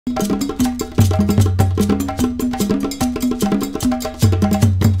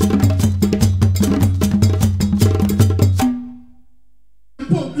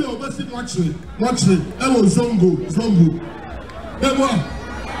Watch it. That was Zongo. That was.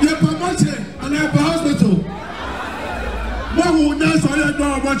 Yeah, but watch it. And I have a hospital. What would dance on your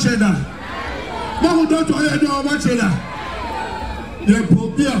door watch it? What would dance on your door watch it? Yeah,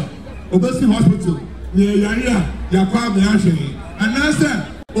 Popia. Obesity hospital. Yeah, Yakwam Yashi. And I said,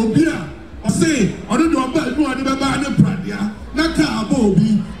 Obia, I say, I don't know about you and the Baba Pradia. Naka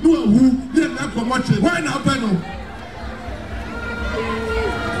Bobby, no who, yeah, Naka watch it. Why not, Benno?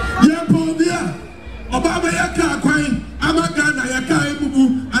 Obama yaka kwai amagana yaka ebubu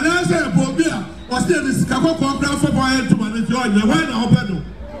anase bobia was there this kako program for boy to manage you why na opedo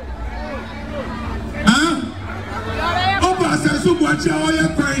oba sensu boachi oye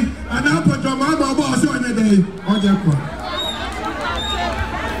kwai ana pojo ma baba so onye dey oje kwa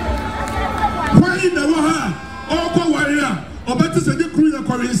kwai na wo ha okwo ware a obeti se di kru ya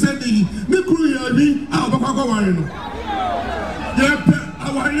kware nsedi ni kru ya bi a obakwa kwa ware no ye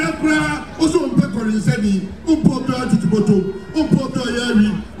aware kra oso mpe kore nsedi umpo bi atutuboto umpo bi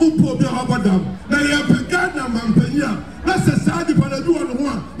oyari umpo bi abadam na ye peka na mampanya na se sadi pada du ono ho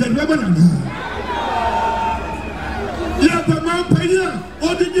a ye beba na ye pe mampanya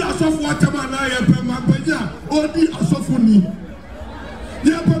odi di asofu atama na ye pe mampanya odi asofu ni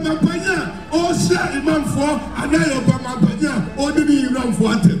ye pe mampanya o sha imamfo ana ye pe mampanya odi di imamfo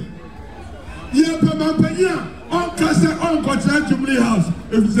atem ye pe mampanya on kasa on kontra Jubilee House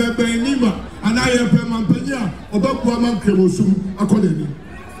if ze benima ana ye pe mampanya obaku amankemosum akodeni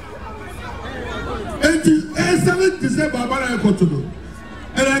enti 7 December abara ekotodo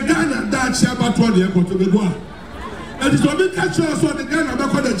era Ghana da chia batwa de ekotodo do a enti so be catch us so the Ghana ba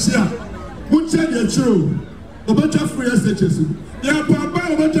ko da chia munche de chiro obacha free SHS ya papa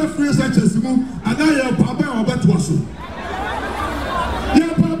obacha free SHS mu ana ye papa obato so ya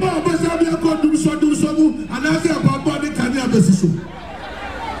papa obacha bi akodum so mu ana se papa de kania besiso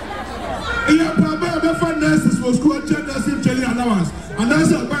ya papa be for nurses was school nursing training allowance and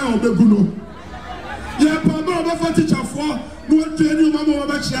that's a buy obegu no ya papa be for teacher for no training mama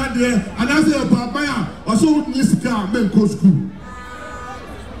ba chia there and that's a papa ya also need sika men go school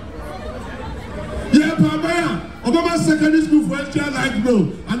ya papa ya obama secondary school for extra light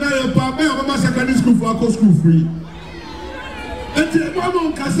bill and that's a papa ya obama secondary school for go school free enti mama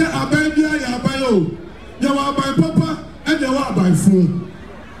nkase aban bia ya aban o ya wa aban papa and ya wa aban phone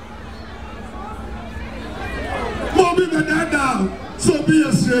Mobi Badada, so be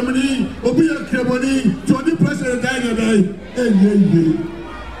a ceremony, or be a ceremony, to the president day.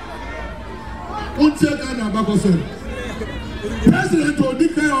 What's your Ghana Bakosen? President or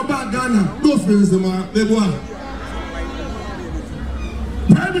declare about Ghana, no friends, the one.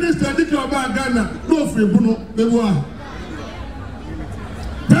 Prime Minister declare about Ghana, no free Bruno, the one.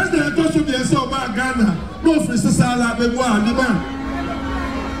 President also be a so about Ghana, no free Sasala, the one, the man.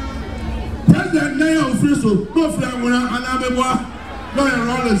 President Naya Friso, no Flamuna, and Ameboa, no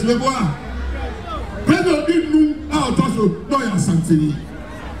Rollins, Leboa. President Dinu, our Tosso, no Santini.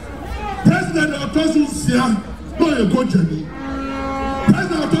 President Otosu Sia, no your Gojani.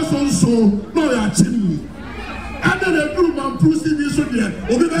 President Otosu So, no your Chimney. And then the group of Brucey Nissudia,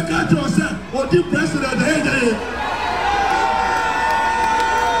 or be back at yourself, or the president, hey.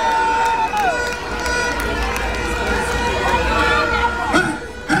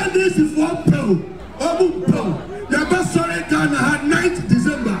 This is one pill. Your best sorry Ghana had 9th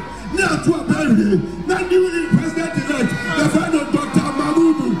December. Now to a birthday. Now new president-elect, the final Dr.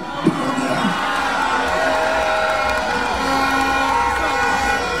 Mamudu.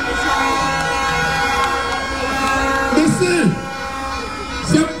 Listen,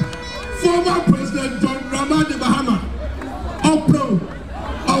 former President John Ramani Mahama.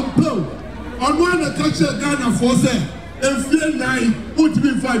 On one occasion Ghana for say. If you nine, would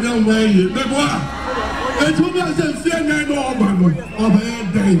be find out where you live. It will not say fear nine or Obama, or by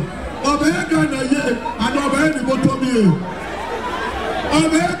day, or by Ghana year, and over any bottom year. Or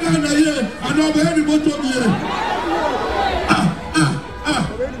by Ghana year, and over any bottom year.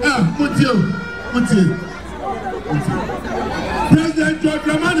 Put you. President John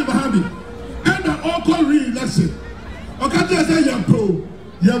Dramani Mahami, and the Oko re-election. Okay, just say young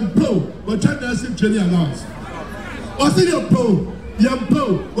pro, but China is training allowance. Osi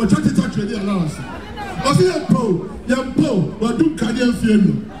yampo, but try to touch the allowance. Osi yampo, but do Canadian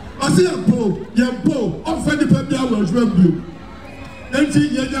fienu. Osi yampo, offer the people was review. And see,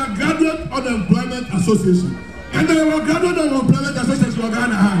 you are graduate unemployment association. And they were graduate unemployment association of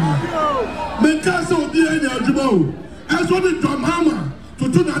Ghana. Because of the Jubo, as what the Tom Hammer to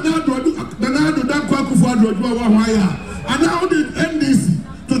to Nanado Danko for Waya, and now the NDC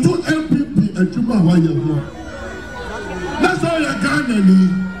to do MPP and Juma Waya. That's all you're Ghana.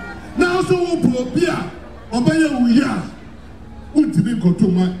 Now, so Popia, Obaya, we are. Ultimate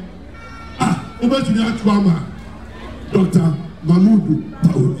Kotoma. Over to the Atwama, Dr. Mahmoud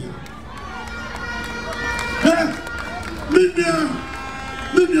Paonia.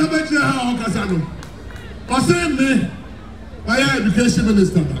 Media Betia Casano. I say me, my education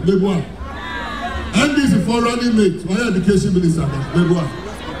minister, Meboa. And this is for running mate, my education minister, Meboa.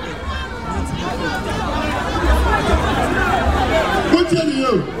 What tell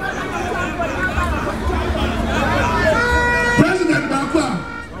you? President Bakwa.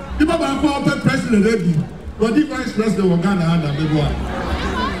 If President Eddie, what the Vice President of Ghana and Meboa.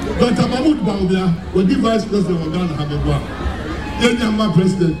 Dr. Mahmoud Paonia, what the Vice President of Ghana and Meboa. My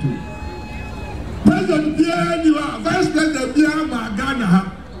President too. President Pierre, you are Vice President Pierre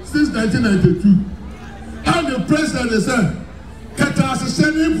Ghana since 1992. And the President is said, Kata is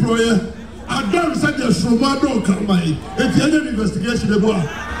sending employer. I don't say the Shomado Kamai. It's the end investigation.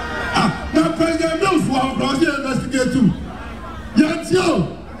 Now President knows what I'm investigate too. Yet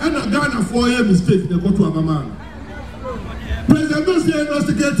yo. And a Ghana for a mistake, they go to a man. President don't say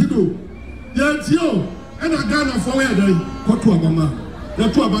investigate you. Yet yo. And a Ghana for a day, go to a man. The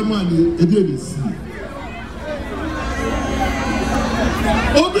two of them again is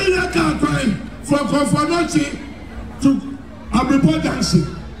Obina can't cry from Nochi to a report dancing.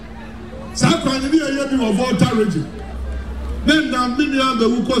 Sakwan in the area of Volta region. Then the million the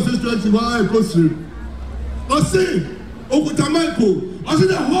who constituency why I go through. I say, Okutamaiko, I see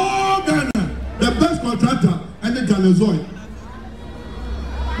the whole Ghana, the best contractor, and the Ghana Zoy.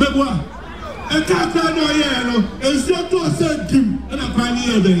 But what? I can't find no yellow, and so to a second, and I'm finding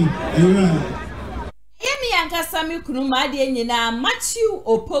here then. Yemi Ankasami Kunumadi Nina Matthew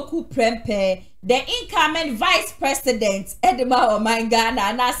Opoku Prempe, the incoming Vice President, Edema of Ghana,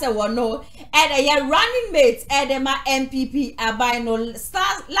 and I said, well, no, and a running mate, Edema MPP, Abino,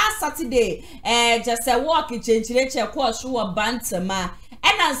 last Saturday, just a walk in change, a course through a bantama.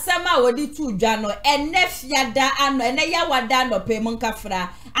 And on summer with the 2 Jano, and Nefyada and Yawadano payment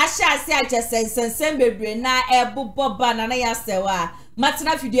kafra. I shall say, I just say, Sembe na Ebu Boba Nanaya Sewa.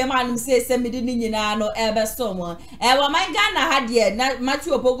 Matina Fidiaman says, Send me the Nina no ever someone. Ewa my Ghana had ye,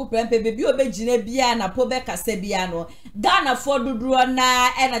 Matthew Opoku Prempe, baby, Obejine Biana, Pobeka Sebiano. Ghana for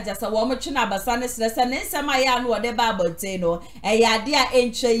Dudruana, and I just a woman Basanis lesson, and Samayan, whatever Boteno, a yadia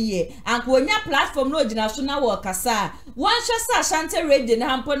ain't ye, and when your platform no national worker, sir. One shasa Shante Radio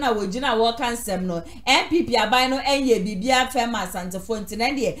Hampona Wojina Walkan Semno, MPP Abino Enye Bibia Fema Santa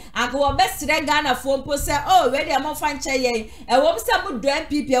Fontenandi, and go best Ghana phone post, oh, ready a more fine chaye, a womb some do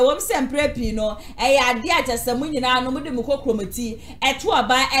MPP, a womb some prepino, a idea just a munina no muko chromati, a 2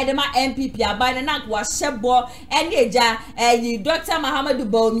 by Edema MPP Abina Nak was Shebo, and ye Dr. Mahamadou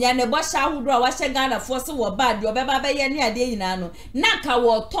Bomian, a Bosha who draw was Ghana for so bad, your Baba Yania Deano, Naka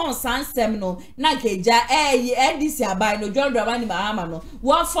war Ton San Semno, Nakeja, Edisia. By no John Dramani Mahamano.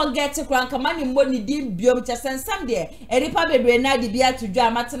 One forget to crank a money money dim biometer and some day. A republic renadi beer to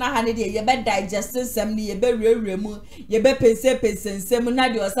jam matana handy, ye bed digesting some ye be remove, ye be pense and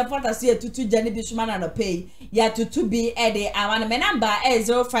semunadi or support us here to 2 Jenny Bishman and a pay. Ya to be Eddie. I want my number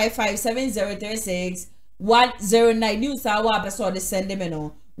 0557036 news hour episode send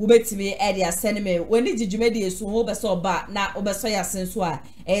them Ubeti me Eddie send me when did you make this so so bad na obesoya sensua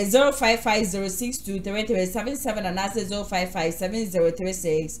 0550623377 and that's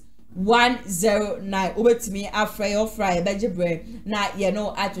 0557036109 ubeti me afraid of fry bejebre na ye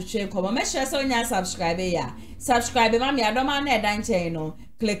know at to share come make sure so nya subscribe ya subscribe mami adoma na edan channel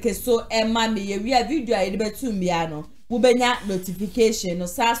click so e mami ye we video e betu mbia no ubenya notification no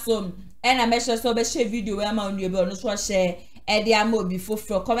saso and I make sure so be share video we ma onu e be no so share Edia mo before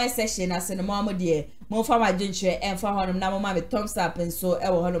for comment section as in mama dear mo fa ma dwenche en fa honum na mama me thumbs up and so e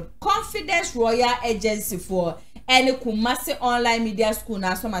wo honum Confidence Royal Agency for any Kumasi online media school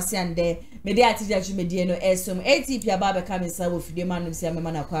na so mase ande media teacher ju media no esom ATP aba come sa wo fide manum se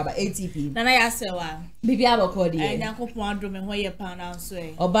me na kwa aba ATP na ya sewa bibi abakọ de nyankopon adome ho ye pa na so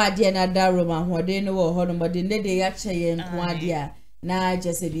e oba de na daro ma hode no wo honum de de ya cheye nko ade a na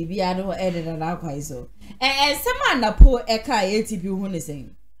just bibi ado ededa na kwaiso some NAPO eka ATP hu ne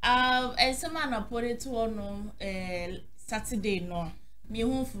sen some NAPO de to no Saturday no me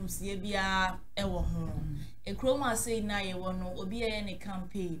hu fum sie bia e wo ho ekroma say na ye wo no obi ye ne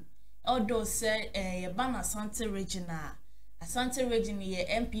campaign odo say ye ban Asante region ye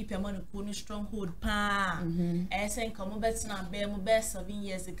MPP mo ne ko no stronghold pa sen komo betina be mo be 7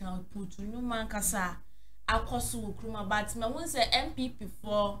 years ago put no man kasa akoso okruma but me won say MPP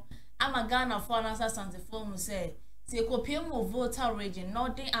for ama Ghana for na Asante for mu say se kopiem mo voter region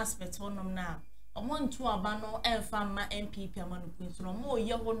northern aspect honom na omo ntu aba no emfa ma MPP amanu so no mo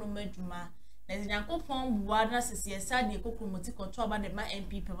ye honom adwuma na Nyankopon buwa na sese sade kokromoti koto aba de ma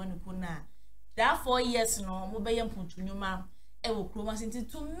MPP amanu na that 4 years no mo be yempuntunuma e wo kroma sinti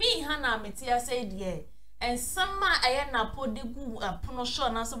to me ha na metia say de and sama aye NAPO de gu apono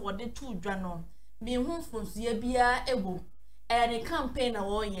sho na so wode tu dwa no me hu fonsuye bia ewo e campaign na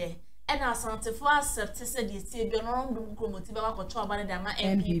wo ye e na Asante for accept say de tie bi no ndo kromoti be wakoto aba de ma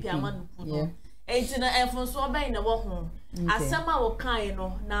MPP amanu no enti na enfonso oban na wo ho asema wo kan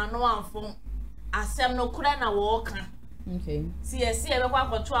no na no amfo asem no kura na wo kan okay see e be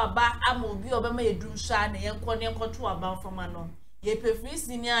kwakoto aba ama obi obema edun sha na yenko ne enkoto aba foma no ye prefer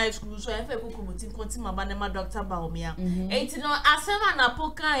senior high school so enfe kokomoti nkonti maba ne ma Dr. Baomia enti no asema na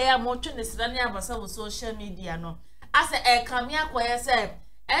poka ya mo twe ne sira ne abasa wo social media no ase e kamia koye se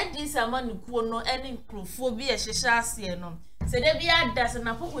endi sama nukuo no eni nkrofo bi e hyehya ase no se de bia da se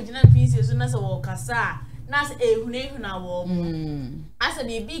na poko gina pieces so na se wo kasa na se ehuna wo ase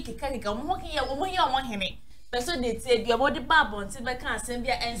de bi kika mo hoke ya wo ye omo hene so de tie bia body babon ti be kan asem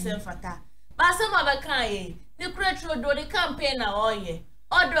bia ensem fata ba asem abeka ye ni kretro do the campaign na oye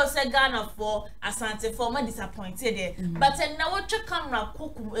odo se Ghana for Asante for ma disappointed there but na wo twa camera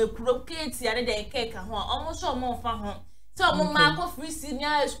kokum ekuro keti ade de keka ho almost omo fa ho so mo ma ko free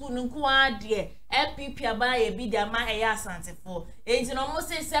senior school nku ade MPP aba ye bi dia ma eya Asante for enti no mo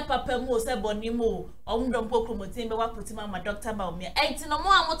se papa mu se boni mu omdo mpokro motin be wapotima ma Dr. Baomia enti no mo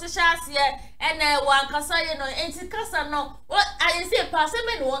amoto sha ase ene wa nkasa ye no enti kasa no aye se pa se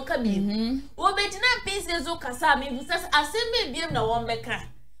me no won ka bi wo be tina pieces zo kasa me bu se asem biem na won beka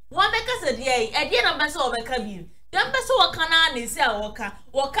se die na be se wo beka bi dem be se wo kana na se awoka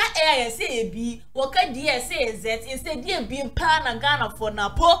woka e se ebi woka die se z instead die biem pa na Ghana for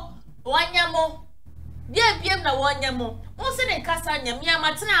NAPO wanyamo die biem na wanyamo won se ne kasa nyam ya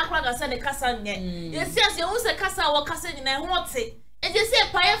matena akwa ga se ne kasa nye yesi won se kasa wo kasa nyina ho te eje se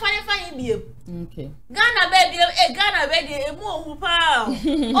pa ye fa biem okay Ghana baby Ghana baby emu ohu pa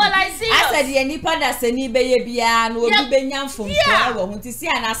all I see I said ye nipa da se ni be ye bia na obi be nyamfo nso wo hunti si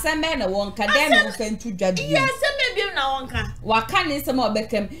ana aseme na won ka dem no fantu dwa bi yes aseme biem na won ka waka ni se ma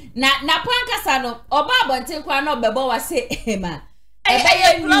obekam na pankasa no oba abonten kwa na obebo wa se ema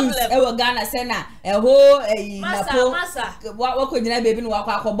ebe news ewo Ghana se na eho NAPO wako nyina baby no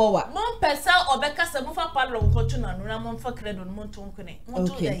wako akobo wa mon pesa obekasa mo fa padlo nkotu na no na mon fa credo no montonkune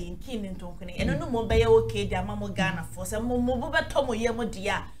monto ya yinkini ntonkune eno no mo be ye okay dia ma mo Ghana for se mo bo beto mo ye mo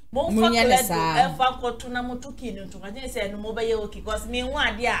dia mo fa credo e fa nkotu na montoki ni ntonkune se no mo be ye okay because me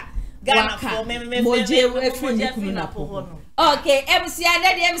nwa dia Ghana for me moje we free NAPO okay MC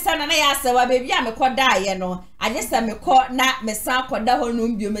ade de MC na ya sewa baby a me koda ye no anye se me ko na me san koda ho no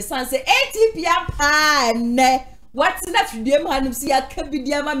mbio me san se ATP apa ne what na fidiem hanum si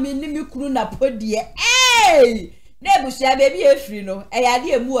akabidia ma me ni me kunu NAPO de na ebusia baby e free no e ya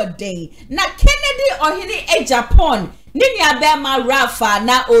de emu oden na Kennedy ohini AGYAPONG ni nua be ma Rafa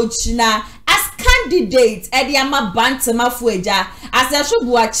na ochina as candidate edi ama bantemafo eja asehwe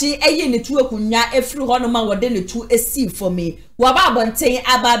buachi eye ne tu akunwa efiri ho no ma wode ne tu esi for me waba abonten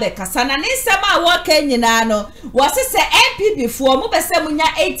aba be kasa na nsem a wo ka nyina no wo se MPP fo mo be se munya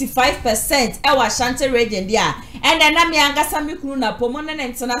 85% e wa Ashanti region dia ene na me angasa me kunu NAPO mo ne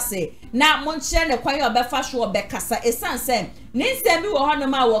ntena se na mo nche ne kwan obefa hwe obekasa esanse nsem bi wo ho no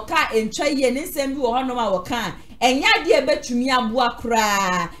ma wo ka entwa ye nsem bi wo ho no ma wo ka enya de betumi aboa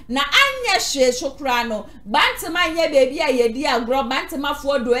kra na anya hwe shokra no bantema anya bebi a yedi agro bantema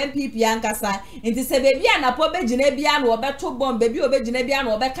fo do MPP ankasa nti se bebi a NAPO begina bia no obeto bom bebi obegina bia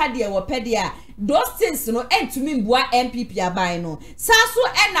no obeka de wo pede a those things no entumi mboa MPP aban no saso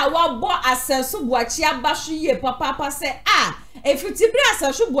ena wo bo asenso boachi abahwe ye papa se efitibra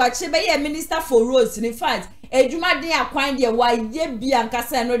asenso boachi be ye minister for roads in fact ejuma de akwan de wa ye bia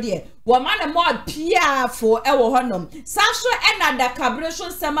ankasa no de wamana mo pia fo ewo honom saso ena da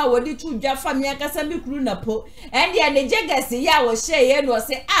cabration sama wodi tu dwa fam ya kasa mi kru NAPO ende ne jegasi ya wo hye ye no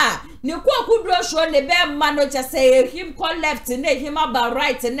se ne kwakudro sho ne be ma no cha say him call left ne him about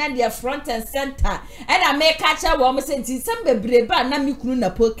right and the front and center ena me ka cha wo mo se nti sem bebre ba na mi kru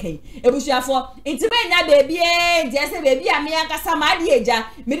NAPO kai ebusuafo nti be nya bebi nti se bebi a me kasa ma de eja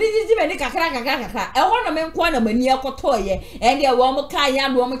me didi be ni kakra eho no me nko na mani ekotoye ende wo mo ka ya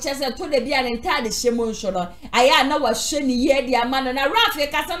no mo cha se to de bia ne ntade hyemo nso no aya na wa hwe ni ye de ama no na rafe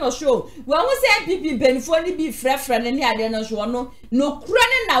kasa no show wo hu se MPP benfo ni bi frefre ne ade no so no kura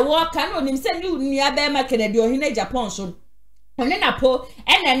ne na wo ka no nim se ni nua be ma Kennedy ohine Japan so One NAPO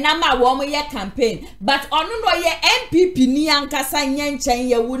and nama woman ye campaign, but on no ye MPP ni ankasa nyenchen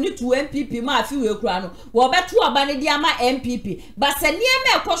ye wuni to MPP ma afi we kura no wo beto abane dia ma MPP but se niam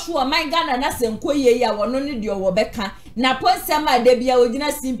ekoso o man Ghana na se nkoye ya wono ne de wo beka na ponsema de bia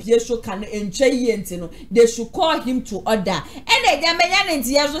ogina simpie so kan enche ye enti no they should call him to order and e dem nya ne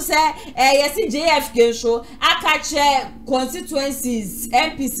nti yeso se yesi JFK so akache constituencies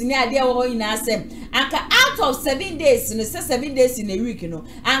MPs ni ade wo ina asem anka out of 7 days no se 7 days in a week no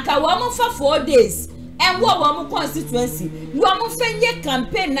anka wo mo fa 4 days and wo mo constituency wo mo fenye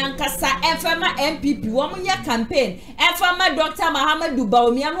campaign nankasa enfama MPP wo mo nya campaign enfama Dr. Mahamadou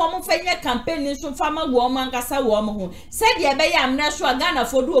Bawumia no wo mo fenye campaign so fama wo mo ankasa wo mo ho said ye be ya amna so Ghana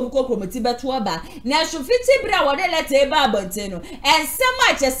fodu wo mo kokromoti beto aba na so fiti bra wo de lete ba abonte no and so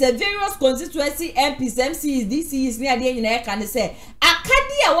much as various constituency MPs MCs DCs ni ade nyina e kan se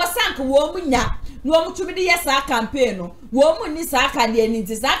akade a wo sank wo mo nya no mo tumi de yesa campaign no wo mo ni sa akade ni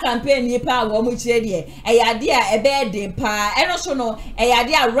ti sa campaign ni pa wo mo chire de eyade a ebe de pa eno so no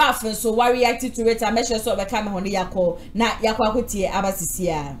eyade a rough so we react to it and make sure so be come ho ne yakọ na yakọ akotie abasisi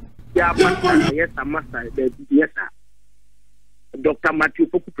a ya master yes master yes Dr. Matthew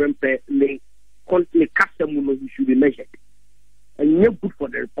Poku Prempe le custom no should be measured and not good for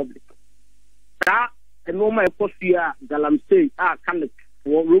the republic that and no my posture galamsey can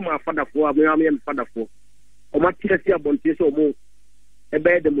for Roma father for American father for o matisi abonte so mo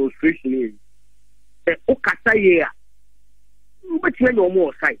ebe demonstration here o kasa ye a o betia no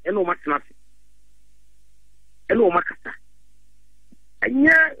mo sai e no matena se e no makasa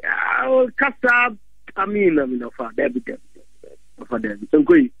anya kasa amina mina fa David fa David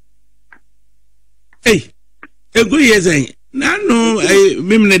ngoi yezen na no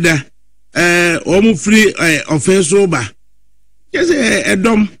mimneda o mu free offense oba yes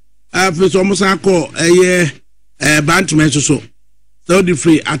edom afeso o musa ko bantman so the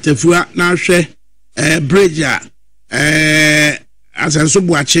free atefua na hwe bridge asenso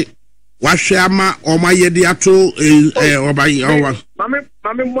buache wa hwe ama o ma yede ato obayi owa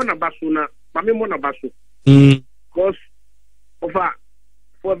mame mona baso because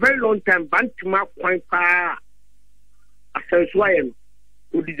for a very long time bantuma kwan pa asenso ayen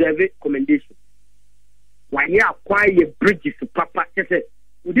who deserve commendation why you acquire bridges papa say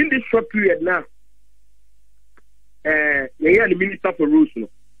within this short period now the minister for rules no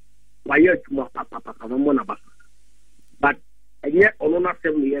why you papa mona baso but yet on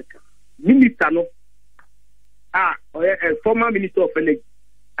 7 years minister no former minister of energy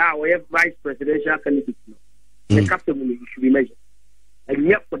vice presidential candidate no the captain should be measured and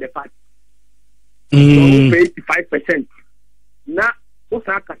yet for the party so 85% now what's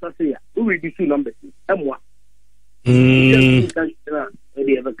our capacity who reduce numbers m1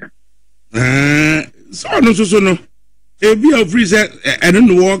 so no ebi of reason I don't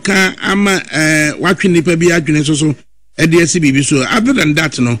know what can ama watch nipa bi adwene so e de esi bibi so other than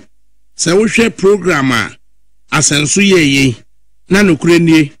that no say we share program asenso ye na no kure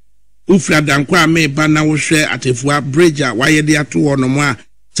nie ufra dankwa me ba na wo hwe atefua bridge a waye de ato wo no mo a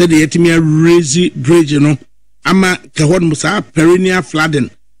say de yetimi raise bridge no ama ka hon musa perennial flooding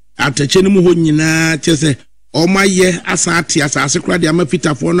atache ni mu ho nyina chese o maye asa ati asase kura de ama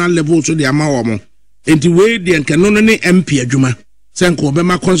fitafo na level so de ama wo mo enti we de nka no ne MP adwuma say nka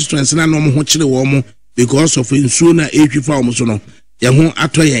obema constituency na no mo ho kire wo mo because of nsuo na etwifa wo mo so no ye ho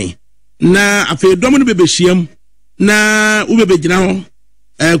atoyen na afi dom no bebehyiam na wo bebegyina ho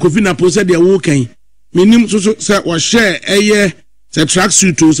Kofi NAPO said they wo kan minim so say wo share eye say track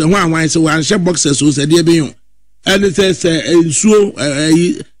suit o say ho anwan say wo share boxers o say de be yo and say nsuo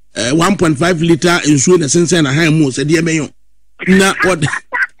 1.5 liter nsuo na sense na han mu say de be yo na what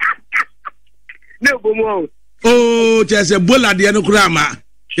no bomo oh just a bola de no krama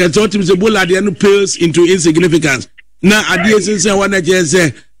you thought him say bola de no pales into insignificance na ade sense one just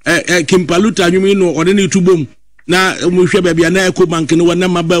say kimpaluta nwumi no ode ne tubom na mu hwe bia na Eco Bank no wana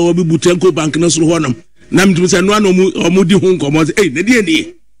maba wo bi buta Eco Bank no so honam na mtum se no ano mu di hu nkomo se na die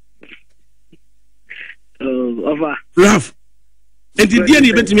ni over Raf and die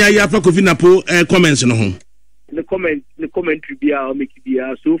ni betimi ayi afa Kofi NAPO comments no ho the commentary bia o make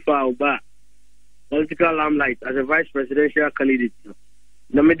bia so far oba political limelight as a vice presidential candidate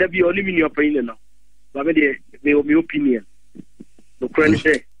na me da bi only me opinion no ba me de me opinion no current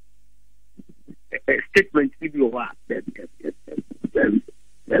say statement if you are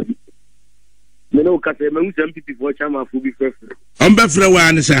me no ka say me hu some people for chama fu bi frefre on be frɛ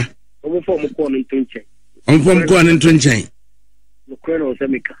wa ne sa on form ko no ntonchen on form ko no ntonchen no kure no se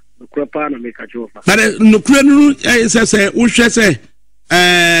meka no kure pa na meka chofa but no kure no say wo hwɛ say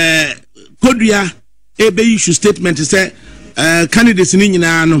kodua ebe issue statement say candidates ni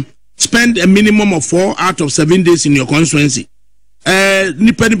nyina no spend a minimum of 4 out of 7 days in your constituency.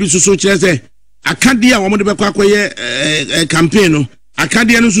 Nipa ni bi so kire say akade a wo de bekwa akoye campaign no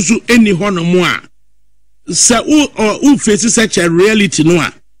akade no susu eni ho no mo a se u face such a reality no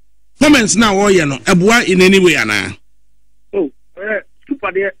a comments na wo ye no eboa in any way ana.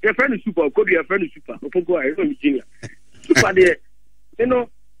 Super there, your friend is super, could be your friend is super. Opoko I don't senior. Super there. You know,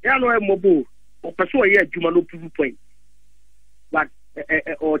 ya no mobile or pursue a juma no proof point. But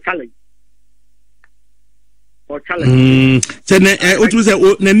or challenge. Or challenge. Say what was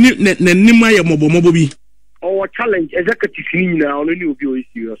na nima ya mobile bi. Or challenge executive now only will be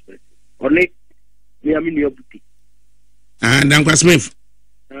serious. Only me am in your boutique. Dankwa Smith.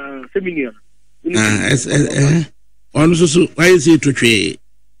 Seminar. On so why is it to trade?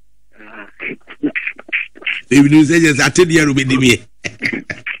 If you say yes, I tell you be me.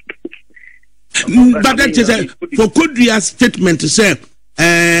 But that is for Kodria's statement to say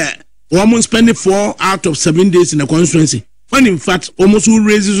woman spending 4 out of 7 days in the constituency. When in fact almost who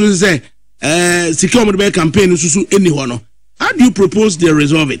raises say secure the campaign so anyone. How do you propose they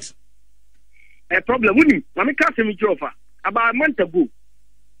resolve it? A problem with him. Mami can't say me offer about a month ago.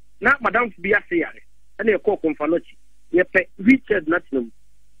 Now Madame Biasia and a call confanochi. You pay Richard Natinum.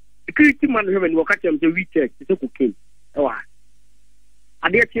 Security man heaven will catch him to Richard is a cooking. Oh, I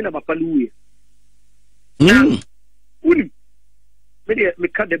dare chain of a palu. Maybe me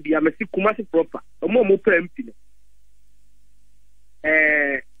cut the beer, me see Kumasi proper, a more empty.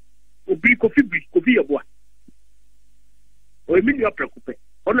 Obi coffee a boy. Or a million preoccupy.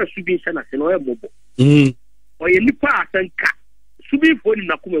 On a subin sana, and oil mobile. Or a nipa and cat. Subi for him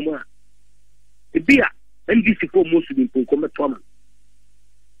Nakuma. The beer. NDC for most of them come at Thomas.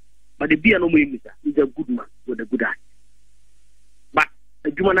 But the beer no minister is a good man with a good eye. But a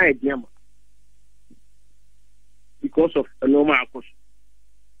human idea because of a normal cost.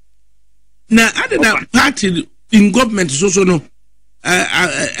 Now, other than party in government is also no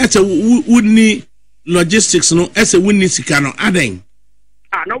as a wooden logistics, no as a winning Sicano adding.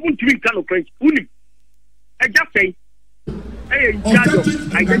 No one to drink canoe French. I just say, I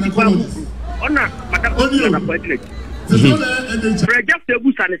Ona madam na appointment. Just a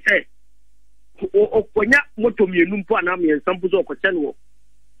bus and say okonya moto mienu mpo ana me nsampuzo okoche no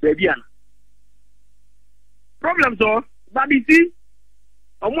baby ana. Problem so but you see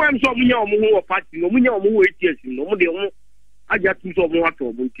omo am so munya omo ho party no munya omo ho ATS no omo de omo aja tu so omo ato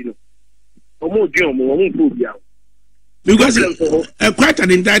omo ntino. Omo dwe omo mpo bia. Because quite an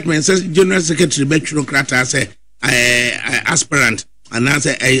indictment says General Secretary Betro Krata say aspirant and as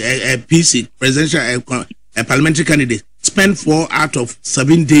a PC presidential a parliamentary candidate spent 4 out of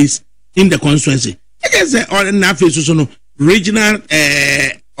 7 days in the constituency. I guess on NAPO so regional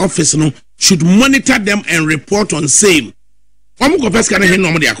office no should monitor them and report on same. One go pass can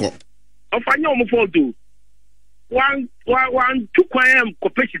no dey akọ. Ofanya omo for do. One two kwam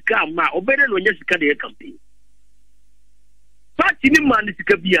kopesika ma obere no nya sika dey campaign. Party ni man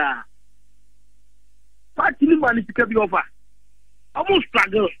sika bia. Party ni man sika bia offer. Almost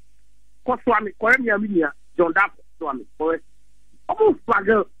struggle. Koswami, Koremia, John Dapp, Swami, almost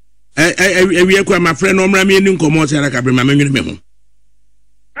struggle. We are my friend, Omrami, and Nunco, Sarah Cabri, my memo.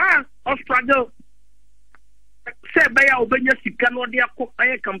 Struggle. Say, by our Benya Sicano, their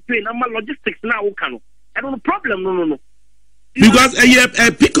campaign, and my logistics now, Cano. I don't have a problem, no. Because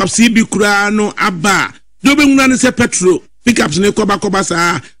a pick up CB Kurano, Abba, Dobin Nana Petrol, pickups Nekoba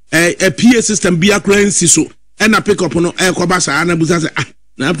Kobasa, a PA system, be a currency so. And I pick up on a Kobasa and Abuza.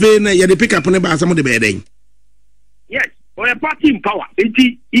 Now, pay you pick up on about some of the bedding. Yes, or a party in power.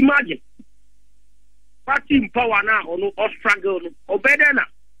 Imagine party in power now, or struggle, or better now.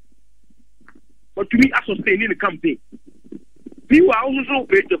 But to me, I sustain in the campaign. People are also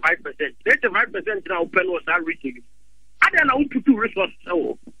 85%. 85% now open was not reaching. I don't know to do resources.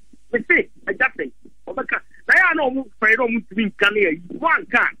 So, we say, I just think, I know for to be one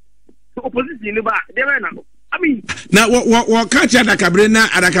can. So, opposition in the back, they are now. I mean, now what catch at Cabrina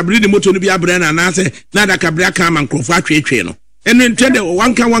at a Cabrini motor to be a brand and I say, not a Cabra come and crofat channel. And then tell you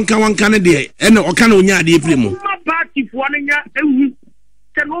one candidate and no can onya the primo. My party for 1 year, can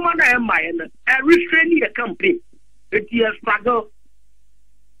no man am I and restraining a campaign. It's a struggle.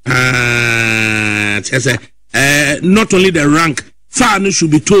 Not only the rank, far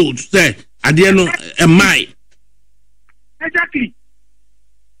should be told, say, at the end of my. Exactly.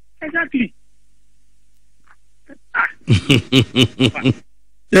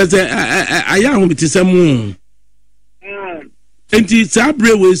 There's a young with some and it's a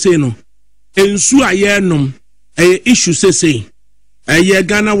brave way say no. And so I am a issue say a year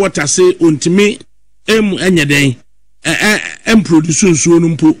Ghana what I say unto me, any day. produce nsuo no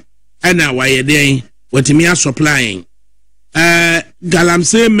mpo na waye den watimi supplying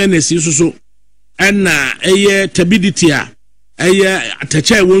galamsey menace so na tabidity a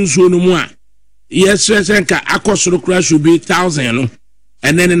atacha wonsuo no mu a yes senka akosoro kra should be 1000 no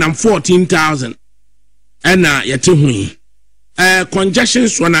and then nam 14,000 and yete hui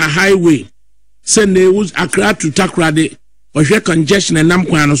congestions on a highway send they was Accra to Takrade or congestion and nam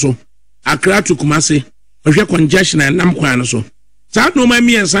kwan so Accra to Kumasi or congestion and nam kwan so that no my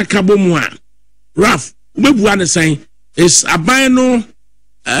me and sakabo mu a rough we bu saying is abano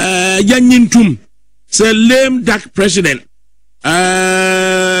yanyintum say lame duck president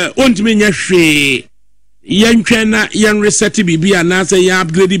ontimi nya hwe yentwena yen reset bibia na say ya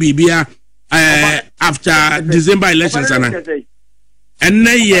upgrade bibia after December elections and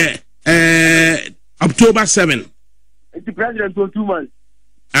October 7 the president for 2 months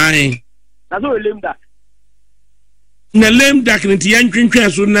aye that's all lame duck na lame duck nti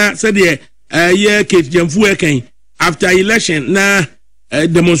yentwentwa so na say de ye ketjamfu eken after election na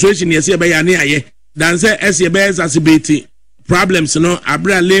demonstration yes be ya ne aye dan say ese be exacerbate problems no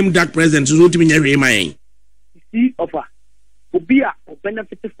abra lame duck president so timi nya hwe man see offer obia or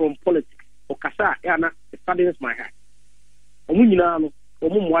benefit from politics or kasa na studies my heart omu nyina no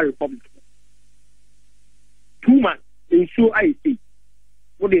omu mo republic 2 months ensure I see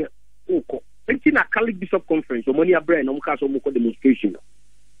what they oko enti na Catholic Bishop Conference o money abra na omka so omko demonstration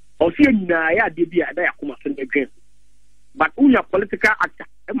o see nyina ya de bia da yakoma so na dwen but unya political actor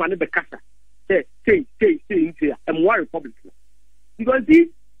e ma ne be kasa say into a more republic because see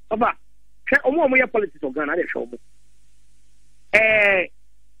over omo ya politics of Ghana dey show mo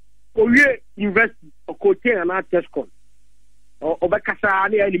oye university o kote na tescon o be kasa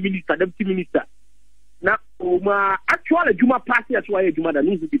na any minister deputy minister na o ma actually juma party as why juma da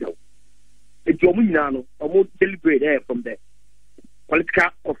no bi dawo e jo mo nyina no o deliberate from there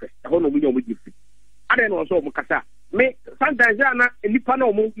political office ho no mo nyomo gift ade no so mo kasa me sometimes na nipa na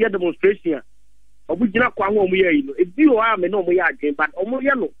o mo ya demonstration obu gina kwa ho o mo ya yi no e bi o a me na o mo ya adwen but o mo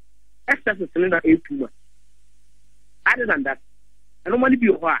ya no excess cylinder A2 other than that I don't want to be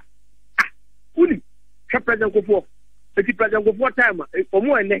a uni president go for the president go for time or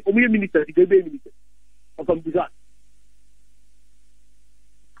more and o minister the baby minister or from bizarre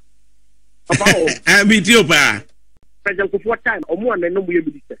about Ethiopia president go for time or more and no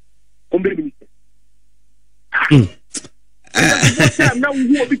minister or minister now who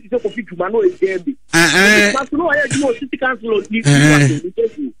will be to fit to mano is there be no I know city council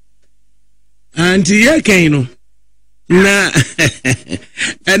anti ye kan no na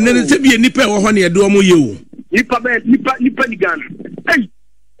enne se bi nipa wo ho ne do mo ye wo nipa di Ghana hey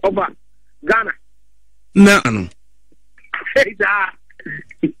oba Ghana na no hey da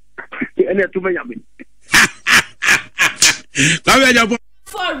ene to me yame ka we Japan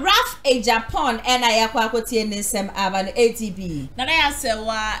for rough a Japan and I akwakotie nsem aba no ATB na ya se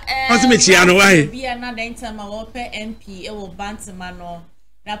wa o se me chia no wa bi na den time wo pe MP e wo Bantama no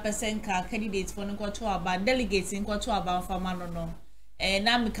na percentage candidate for nkoto aba delegate nkoto aba fama no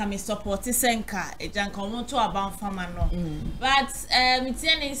na me ka me support senka ejanka omo to aba fama no but me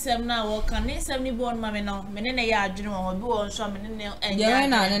tie ne nsem na wo kan ne nsem ni bo no me no me ne ya adwene wo bi wo nso me ne enya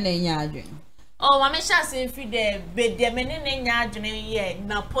na nya adwene oh ma me sha se fi de be de me ne nya adwene ye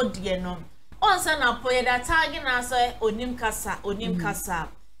na podie no onsa na po ye da tag na so onim kasa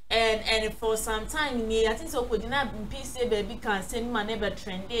and for some time me I think so could na PC baby can send my neighbor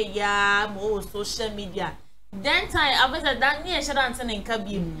trend ya mo social media then time after that near shadan in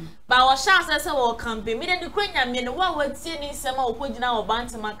kabi but wa sha say wo campaign me den kwanya me no wa tie ni sema wo kogina wo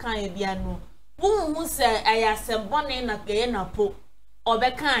Bantama kan e bia no wo se ayasem bone na geye na po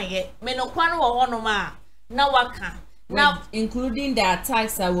obekan ye me no kwan wo ho no ma na waka now including the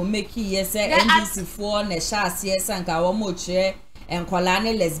attacks I will make yes NDC for na sha ase sanka wo mo che enkwala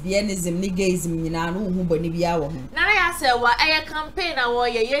lesbianism ni gayism nyina no hu boni bia wo ho na ya say wa campaign na wo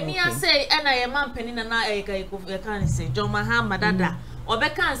ye ni say na ye mampani na kan say John Mahama dada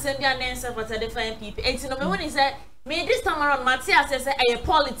obeka ansem bia na ense for the fine people enti no me woni say me this time around Matthias say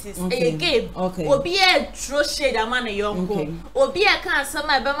politics game obi e throw shade ama na yonko obi e kan ansem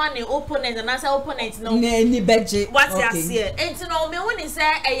e be ma ne opponent na say opponent no ni beje what you say enti no me woni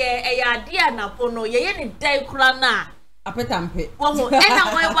say ade na po no ye ni dai kura na apetampe wo ena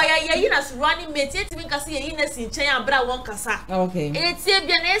wa ye na running mate etimi kasa ye na sin chen abra won kasa etie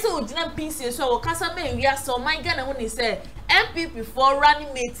bia na ese odina pinsi so wo kasa ma ewia so man Ghana woni say MPP for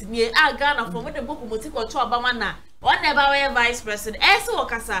running mate ni Ghana for me de boku moti ko to obama na one never we vice president ese wo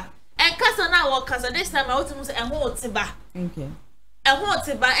kasa en kasa na wo kasa this time I want to say enho otiba enho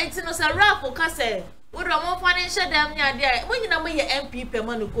otiba enti no say rap kasa we don't want financial damn there. When you know your MP per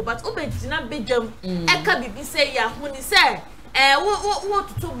money go, but open to not be jump. I can be say ya when he say, what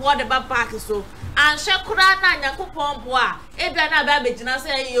to board about park so. And Shakurana Yakupon Bois, Ebana Babbage, and I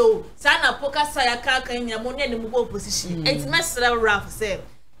say, yo, Sana Poca Sayaka in your money in the move position. It's Master Ralph said.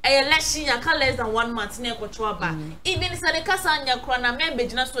 A election ya can less than 1 month near Quatraba. Even Saneka your Crona member,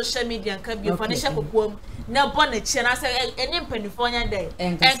 social media can be a financial poem. No bonnet, and I say, any Pennyfornia day.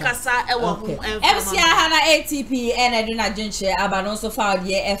 And Cassa, MC Hana ATP and I do not jinche, but also found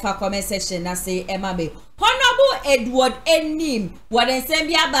ye FA comment section. I say, Emma Bay. Honorable Edward Enim, what in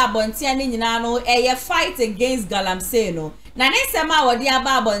Sambia Babontiani Nano, a fight against Galamseno. Nanesema wadi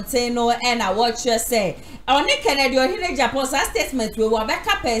Babonteno and I watch you say. Only Kennedy or Hine Japan's statement will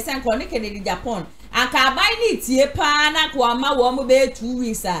Wabeka person connected in Japan. And Kabani Tiepana Kwama Womu be 2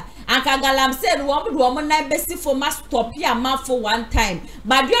 weeks. And Kagalam said woman best for must stop here month for 1 time.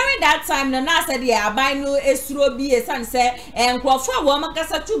 But during that time, the Nasa the Abino Esrobi a son say, and Crawford woman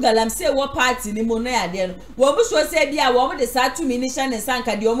Casa to Galam say what party in Monea then. Womus was said, yeah, woman the Satu Munition and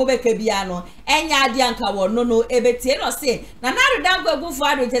Sanka the Omobe Cabiano, and Yadianka or no, Ebetero say. Nanara Dango go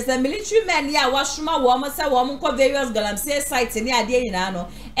for it as a military man, yeah, Washuma woman, say woman called various Galam say sites in the Adiano,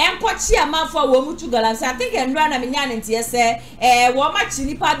 and Pochia man for woman to Galam. I think and run a minyan and say, woman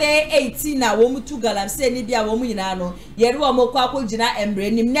chinipa be 18 na womu tu galam se ni bia womu yina no ye ru omo kwa kojina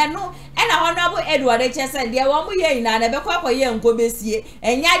embrenim ne no e na honorable Edward Chese de womu ye yina na be kwa ye nko besie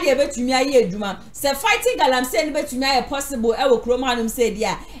enya de betumi aye adwuma se fighting galam se ni betumi aye possible e wo krom hanum se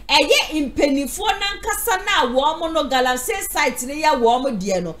dia eye impenifo na nkasa na womu no galam se site ne ya womu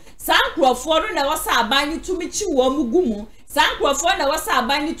de no sankrofo no na wasa aban tumi chi womu gumu Sankrofo na wasa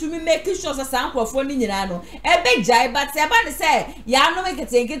abani to me make sure sa sankrofo ni nyina no ebe jai but eba ne say ya no make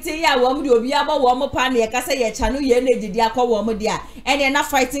tenkete ya wo mu de obi aba wo mu pa na ye kasa ye cha no ye na ejidi akọ wo mu de a ene na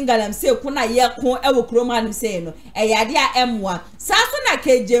fighting galam say ku na ye ko e wo krom anum say no e ya de a emwa sa so na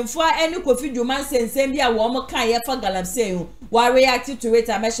kejemfo ene kofi dwuman sensem bia wo mu kan ye fa galam say ho wa react to it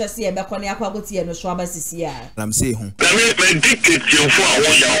am sure say e be kono akwagote ye no so aba sisi a galam say ho na me dictate jemfo a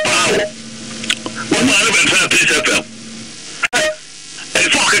wo ya pa wo ma le be tra pcfm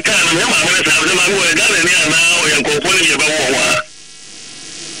fuck kind of him, I'm going to have them. I'm going to go now and go for you about one.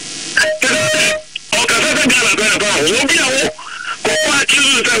 Okay, that's a gun. I'm going to go. We'll be able to watch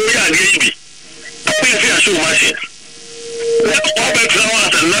you that we are giving. Please, I show my shit. All back to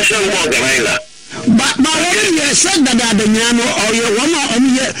us and not sure what the mail. But when you said that the Yano or your one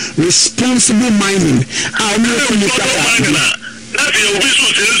responsible mining, I'll never mining. That's the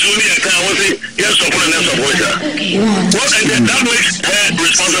official solution. I can't say yes, support and support. What and that makes her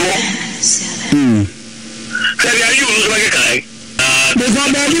responsible. Say, are you like a guy? There's no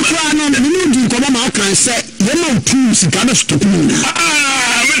baby crying on the moon. Come on, I can say, you're not too sick. I'm stupid.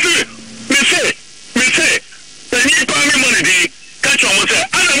 Mister, the new family money, catch on what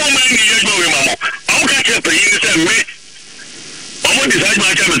I don't want my years going, Mamma. I'll catch up a year and me. I'm going to decide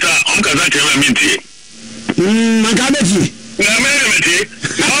my time. I'm going to tell me. My God, na mẹ́rẹ̀mẹ̀tì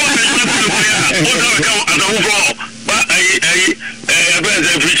ọ̀hún ẹ̀ṣọ́ àtàwọn bá ẹ̀bẹ̀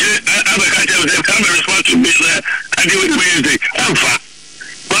ẹ̀sẹ̀ fìṣẹ́ abẹ́kájẹ́ ẹ̀sẹ̀ kàmẹ́ response to business adéwé pèsè ẹ̀fà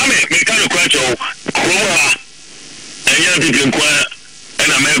kwame mẹ́kánì kwẹ́tọ̀ kúrò ha ẹ̀yẹ́ pípẹ́ nkwa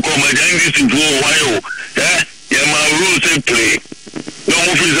ẹ̀nà mẹ́kọ́ ọmọ ẹ̀jẹ̀ ń dísì fún wáyé o yẹ máa rúù sí pè ní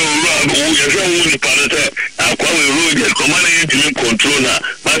ọmọ fi sọ rúù yẹfẹ́ wù ní pàdé àkwáwé rúù yẹ kọ́má ní yẹn tìmí control na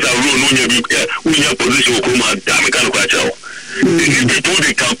máta rúù ní wúnyẹ position okòó máa dá mẹ́kánì kwẹ́tọ̀ o. These people,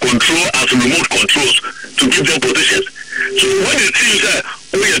 they can control as remote controls to give them positions. So when they see you say,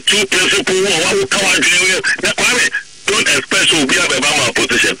 we are two principal, one will come out, don't expect to be a Bama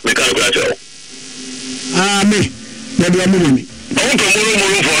position. Make a gradual. Me, maybe a movie. I want to move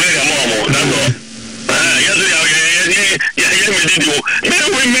for a more. That's all. Yes,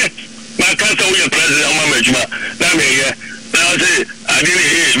 my cancer, we are president of my management. Now, I say, I didn't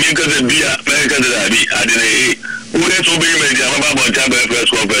hear me because the beer, American, I didn't hear. We have to be made about Chamber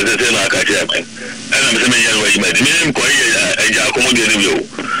Press Conference and I catch him. And I'm saying, you made me quiet and accommodating you.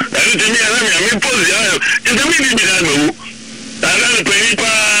 Everything I mean, positive. It's a meeting with you. I don't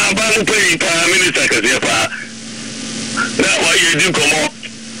pay minister because that's why you do come up.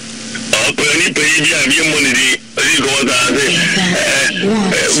 Penny pay you money. You go out and say,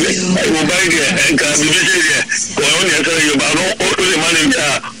 I will buy it and can be here. Go on and tell you about all the money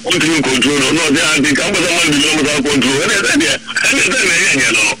you control. No, they are the company without control. And then they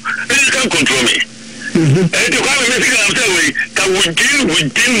can't control me. And to have a message, I'm saying, can within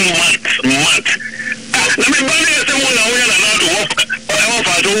months. Let me buy someone now and to work. I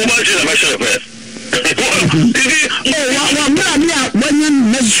offer to much in a measure first.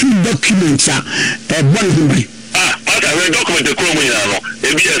 when necessary documents are one. Part of the document the Chrome, a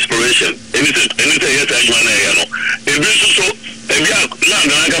be exploration, anything yes, I know. A be so, a be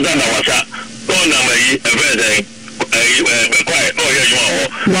land and I was a very quiet. Oh, yes, you are.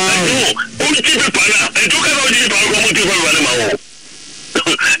 Wow. Only keep it and took out the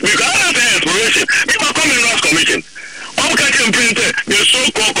because after exploration, people come in Ross Commission. I'm catching printer, the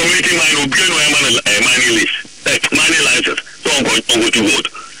so-called committee man will gain money list, money license, so I'm going to vote.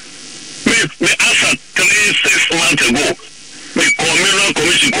 Me answer 6 months ago, the communal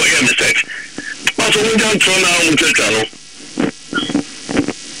commission for MSX. But we don't turn out to channel.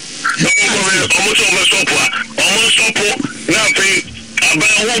 Almost nothing.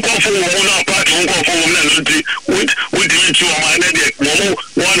 About one call for one party, one call for one with the two of my network.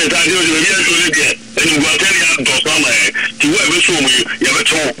 One is I do the and you will tell you to whoever show me, you have a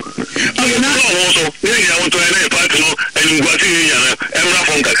talk. Also, I want to have a party and you will see Emma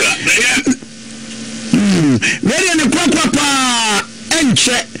from Kaka. Very in the Papa and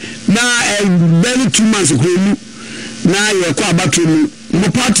check now, barely 2 months ago. Now you're quite about to my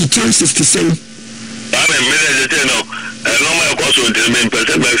party chances to say. I'm a minute, you know. And no matter what you do, I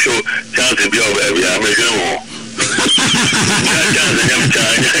percent by show chance to be over every I'm a general.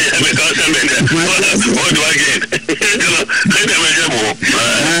 Because I'm in there. What do I get? The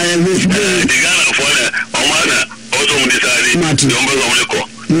Ghana for Omana also decided numbers of liquor.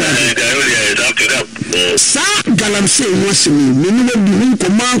 It's up to them. Sir, Galam say, was me, minimum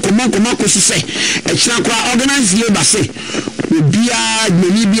command, say, a chakra organized labor say, will be a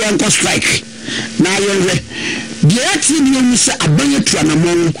Namibian strike. Now you're the activity is a banner to an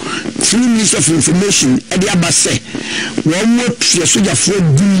among through Minister of Information at the Abbase. One more soldier for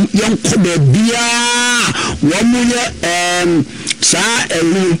young Kobe Bia, one more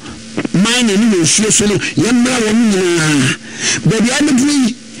mine and you so young man, baby, I'm a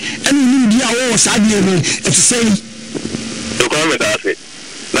dream, and you need your side to say, to comment at it.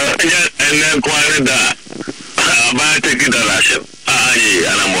 And then quiet that about taking the ration.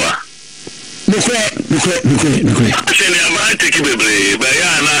 Anamwa. I said, I'm going to keep it, but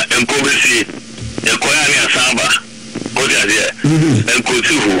Yana and Kobesi, and Koyani and Samba, Kodia, and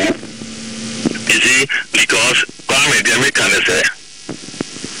Kotu. You see, because Kwame Jamaican say,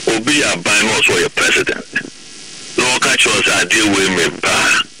 Obi a ban also your president. No catch us a deal with me,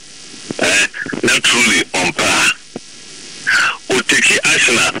 pa. Not truly on pa. Oteki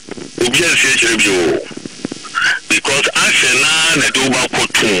Ashna, Obi a CHRBO. Because Ashna, the Doba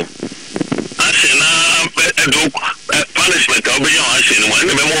Kotu. Punishment of beyond action. One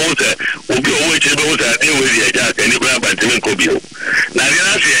of them will be always able to deal with the attack and the grab and the Kobio. Now,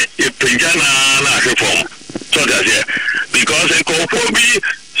 if Pijana reform, so that's it. Because a Kobi,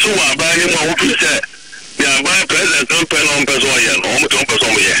 so I buy him what we said. They are buying president, don't pay on person, almost on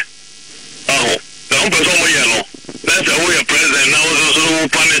person here. Oh, don't person yellow. That's the way a president now also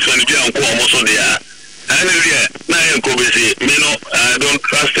punishment be on almost on the air. And now in Kobi, I don't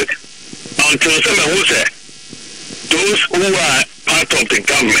trust it. Until someone who said, those who are part of the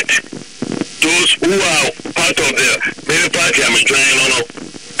government, those who are part of the main party I'm trying on,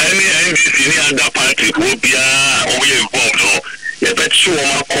 any NDC, any other party will be involved. You bet you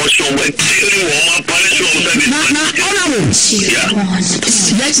want to cause you when dealing with my punishment.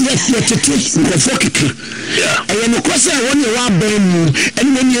 Yeah. And of course, when you are born, and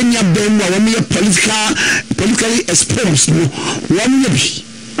when you're born, when you're politically exposed, one will be.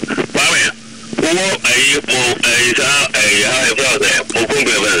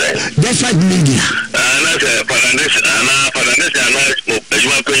 That's like media. And that's a paradise, and you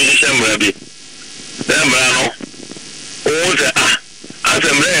position, maybe. Then, Brano, as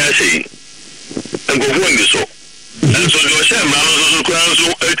I'm there, I see, and go on so. And so you say, Brano, so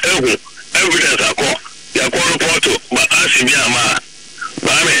evidence I call, you call Porto, but I see me,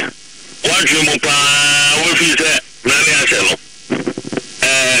 Bame, what you move, what you say, Nani, I say,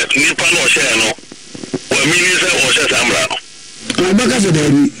 Nipa no share no. When minister or share Samra.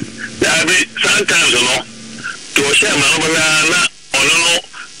 Sometimes no. To share Manobana or no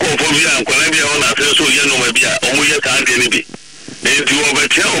Copovia and Columbia on a so yellow maybe or we can't any be. If you over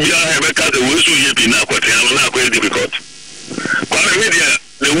tell me I have a cut the whistle you be now quite very difficult. Quite media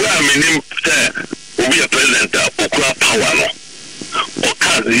the way I mean say will be a president or power no. Or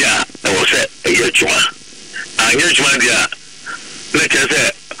Kazia or say a Yachuma. And Yachuma dia like I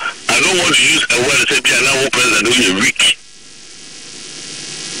said, I don't want to use a word to say, now president, you're weak.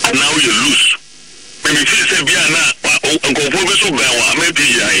 And now you lose. When you say, maybe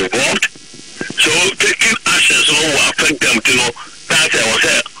you are involved. So taking actions will affect them to know that I was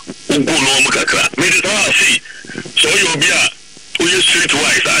no kakra me dey see so you be a you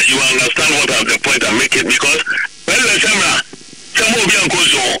streetwise you understand what I'm the point I'm making because when the camera some will be on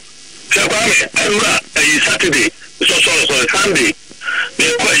Koso Saturday so Sunday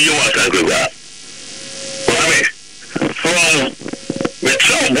they quite you was a good from the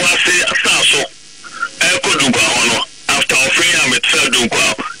travel was so I could do after offering a metro do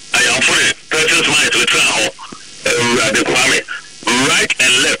I am free purchase my travel right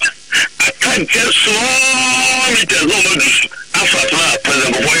and left I can't just slow meters no after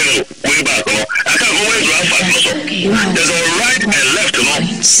present before you way back I can't go into after there's a right and left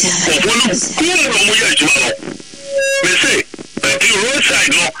they say but the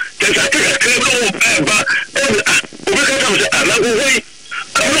roadside there's a way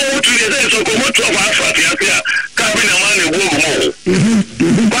I don't know what to say so come to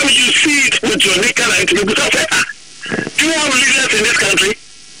why do you see it with your naked eye to be do you have leaders in this country?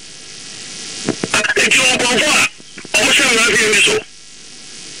 If you want to almost so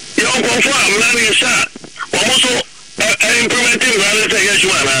you don't go for a man in sir almost implementing violence against you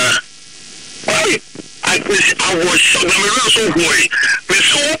why I was shocked so worried me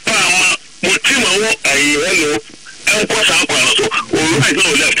so mutima hello and cross out so right no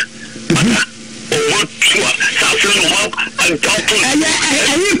left over something and down to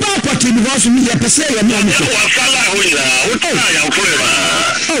any property because me ya pese ya me so sala wina what I am for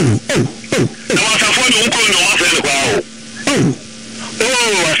now as a phone unko no ma fe kwa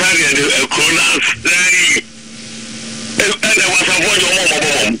wasari and the corners and there was a voice of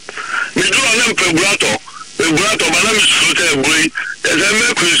mom me do them pegurato but I'm so boy as I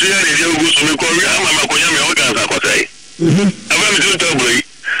make Christian is go so me korea mama konya me organs akosai aba me do to boy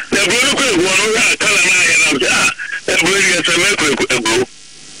the boy ko won na kala na ya na the boy is a make bro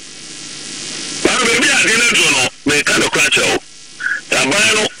but baby I didn't know me kind of catch out the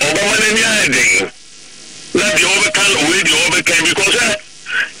man obama ni adin let the overcome away the overcame because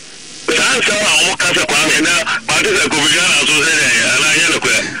answer our cancer and part of the Governor Association and I know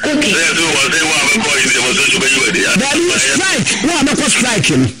there's was they were going to the strike. What about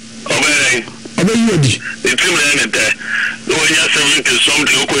striking? Obey you. The team and there. When you're 70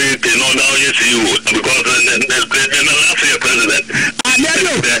 something, they know now you see you because the last year president. I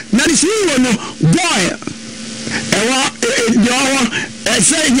know that is you, boy.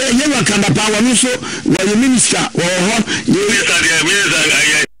 Say you were kind of power, so when you minister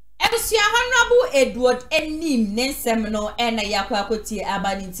Ebusia Honorable Edward Enim Nensemno and a Yakwakoti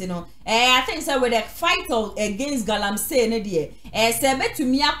Abanitino. I think so with a fight against Galamsey ne dear. Sebe to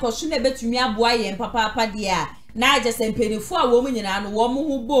me a caution bet to me a boy and papa dear. Now just a penny for a woman and woman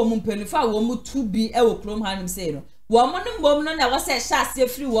who bom penny for a woman to be a clone hand himself. Woman and woman I was a shasty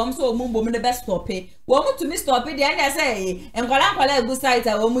free worm so woman the best topic. Woman to me stop it, the end say, and Galampa good sight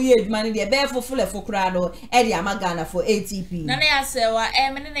a woman yet money the bear for full of Crado, Eddie Amagana for ATP. None I say, well,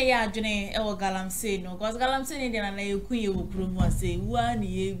 I'm in a yard, Jenny, or Galamsey, no, because Galamsey and I queen will prove one say, 1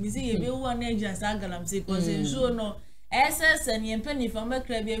 year, we see a 1 agent, Galamsey, because in sure no, SS and yen penny from a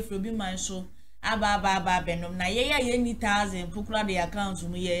club from be my show. Abba Benum, na ye 1,000, Pukra the accounts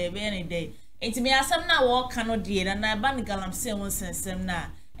from ye any day. It's me as some now walk cannot dear, and I ban Galamsey one sense na.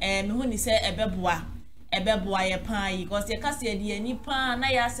 When he said a beboa ye pie, because ye cast ye dear nipa, na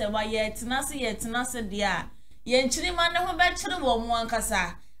ya say why yet tenacity dear. Yen chiliman who bachelor one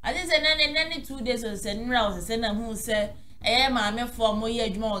cassa. I didn't say any 2 days or 7 rounds, and who said, mamma for more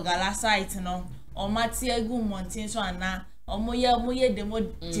ye more galasite no, or Matia Goom Montin Swana, or moye de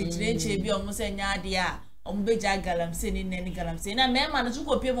mod be almost a yadia, or Beja Galamsey in any Galamsey. And a man to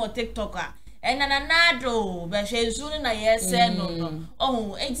copy more TikToker. And an anado, but she's soon I yes, no.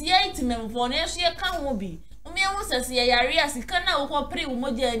 Oh, 88 men for next year can't be. Me was a see a areas, you can't now pretty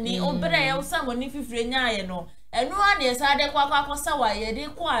mojani, or better, someone if you free no. And one is I de Quaco Sawa, ye de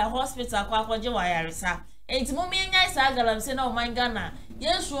quire hospital Quaco Jawarisa. It's mommy and I sagal and say no, my Ghana.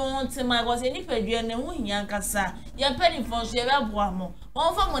 Yes, won't say my was any pedrian and wing Yankasa. Your penny for she ever boamo.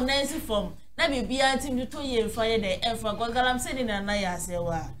 One from a Nancy form. That be beating you 2 years fire day, and for Gogalam sending an I say,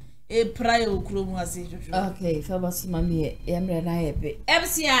 well. A prior crum was it. Okay, Fabas Mammy, Emre Naepe.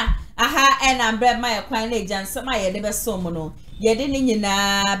 Ebsia, aha, and I'm bread my acquaint agent, some my never somono. Ye didn't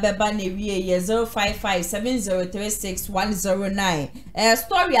na bebani ye 0557036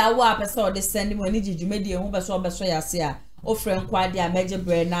 story I wap saw the sending when you made the over so besoya, or friend quad ya major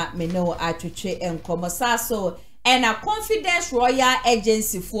brena me know I to trade and commerce and a confidence royal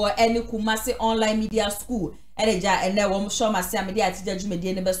agency for any Kumasi online media school. And there was show my media teacher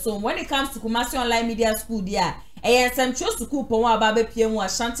media so when it comes to Kumasi online media school, dear, and some chose to coop on Baby PM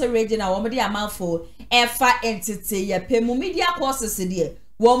Shanty region or media amount for Efa entity, ya pay media courses, dear.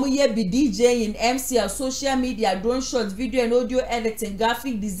 Womu ye be DJ in MC, social media, drone shots, video and audio editing,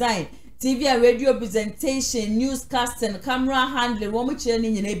 graphic design, TV and radio presentation, newscasting, camera handling, womu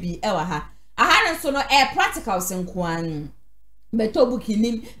churning in ebi ewaha. Ahana so no air practicals in kwan. Beto buki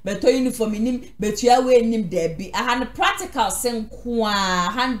nim, beto uniform nim, beto yawe nim debi. Ahana practical sen kwa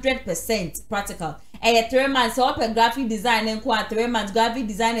 100% practical. 3 months open graphic design and kwa 3 months graphic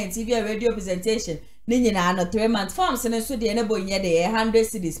design and TV and radio presentation. Ninyi na ano 3 months forms and so the enable nye de 100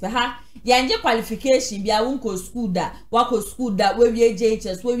 cedis per ha. Yanje qualification bia wunko school da, wako school da, we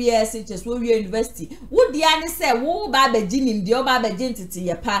JHS, we SHS, we university. Would the ane say wo ba be jinim di o ba be jentiti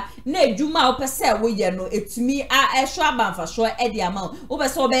ye pa na edwuma o pese wo ye no etumi a ehwo abanfa so e di amount. Wo be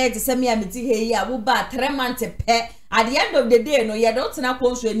so be te se me ameti he ya wo ba 3 months pe. At the end of the day no ye don't na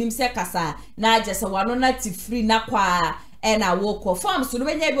konso enim se kasa na agese wano na ti free na kwa and I walk off farm so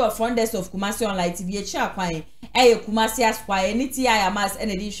when you be founders of Kumasi Online TV kwan Kumasi Asquire niti I am as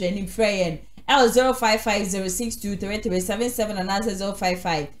an edition in Freyen L0550623377 and answer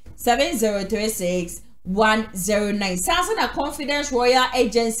 0557036109109 sounds a confidence royal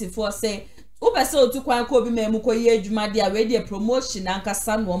agency for say Ubeso to kwan ko bi memu ko ye adwuma dia we dey promotion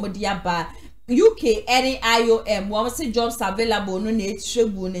ankasa no mo dia ba UK NAIOM wo say jobs available no na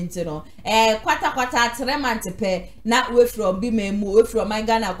etshegu ntino kwata 3 months pe na we from bi memu we from my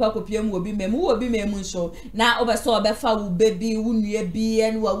Ghana kwakopie mu obi memu nso na obeso obefa wo baby wo nua bi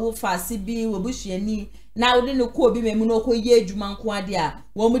en wo fase bi wo busuani na wo de no ko obi memu no ko ye adwuma nko ade a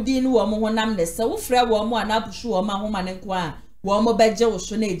wo mo din no wo mo honam ne se wo frɛ wo mo anapushu wo ma homa ne nko a wo mo beje wo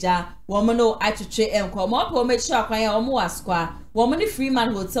so na eja wo mo no atwetwe enko mo po me chi akwan ya wo mo waskwa wo mo ni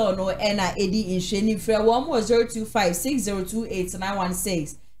Freeman Hotel no na edi inhwani frɛ wo mo 0256028916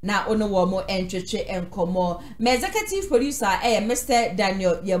 na ono wo mo entwetwe enkomo me executive producer Mr.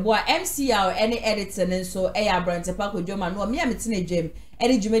 Daniel Yeboa MCR any editor nso Abrante Pakodwoma no me ametene dwem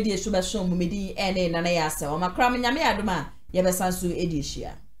edi dwumadi esu be so mumedi nana ya ase o makra me nyame adoma ye besanso edi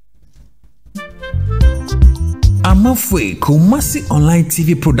hia Amafwe Kumasi Online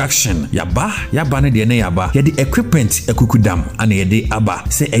TV Production yaba ne de na yaba ye de equipment ekukudam ana ye de aba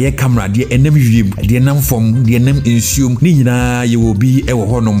se eye camera de enam wiem de nam fom de enam ensuom ni nyina ye wo bi e wo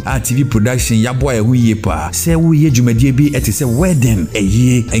honom a TV production yabo a hu ye pa se wo ye dwumadie bi ete se wedding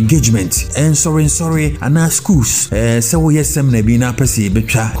eye engagement and sorry ana schools se wo ye seminar bi na pese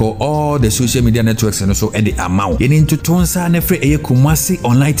betwa ko all the social media networks no so e de amaw ye ni ntotonsa na fre eye Kumasi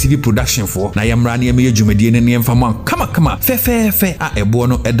Online TV Production for na yamra na ye dwumadie ne Come, fe a ebo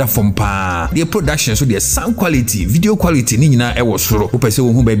no eda from pa. The production so the sound quality, video quality ni nyina e wo soro. Wo pese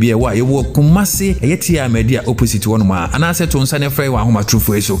wo hu ba bia wa ye wo Kumasi eyetia media opposite one ma. Ana se to nsa ne frɛ wa homa true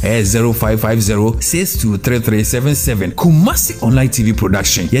so 0550623377. Kumasi Online TV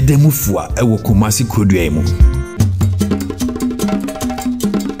Production. Ye demu fua e wo Kumasi kodua mu.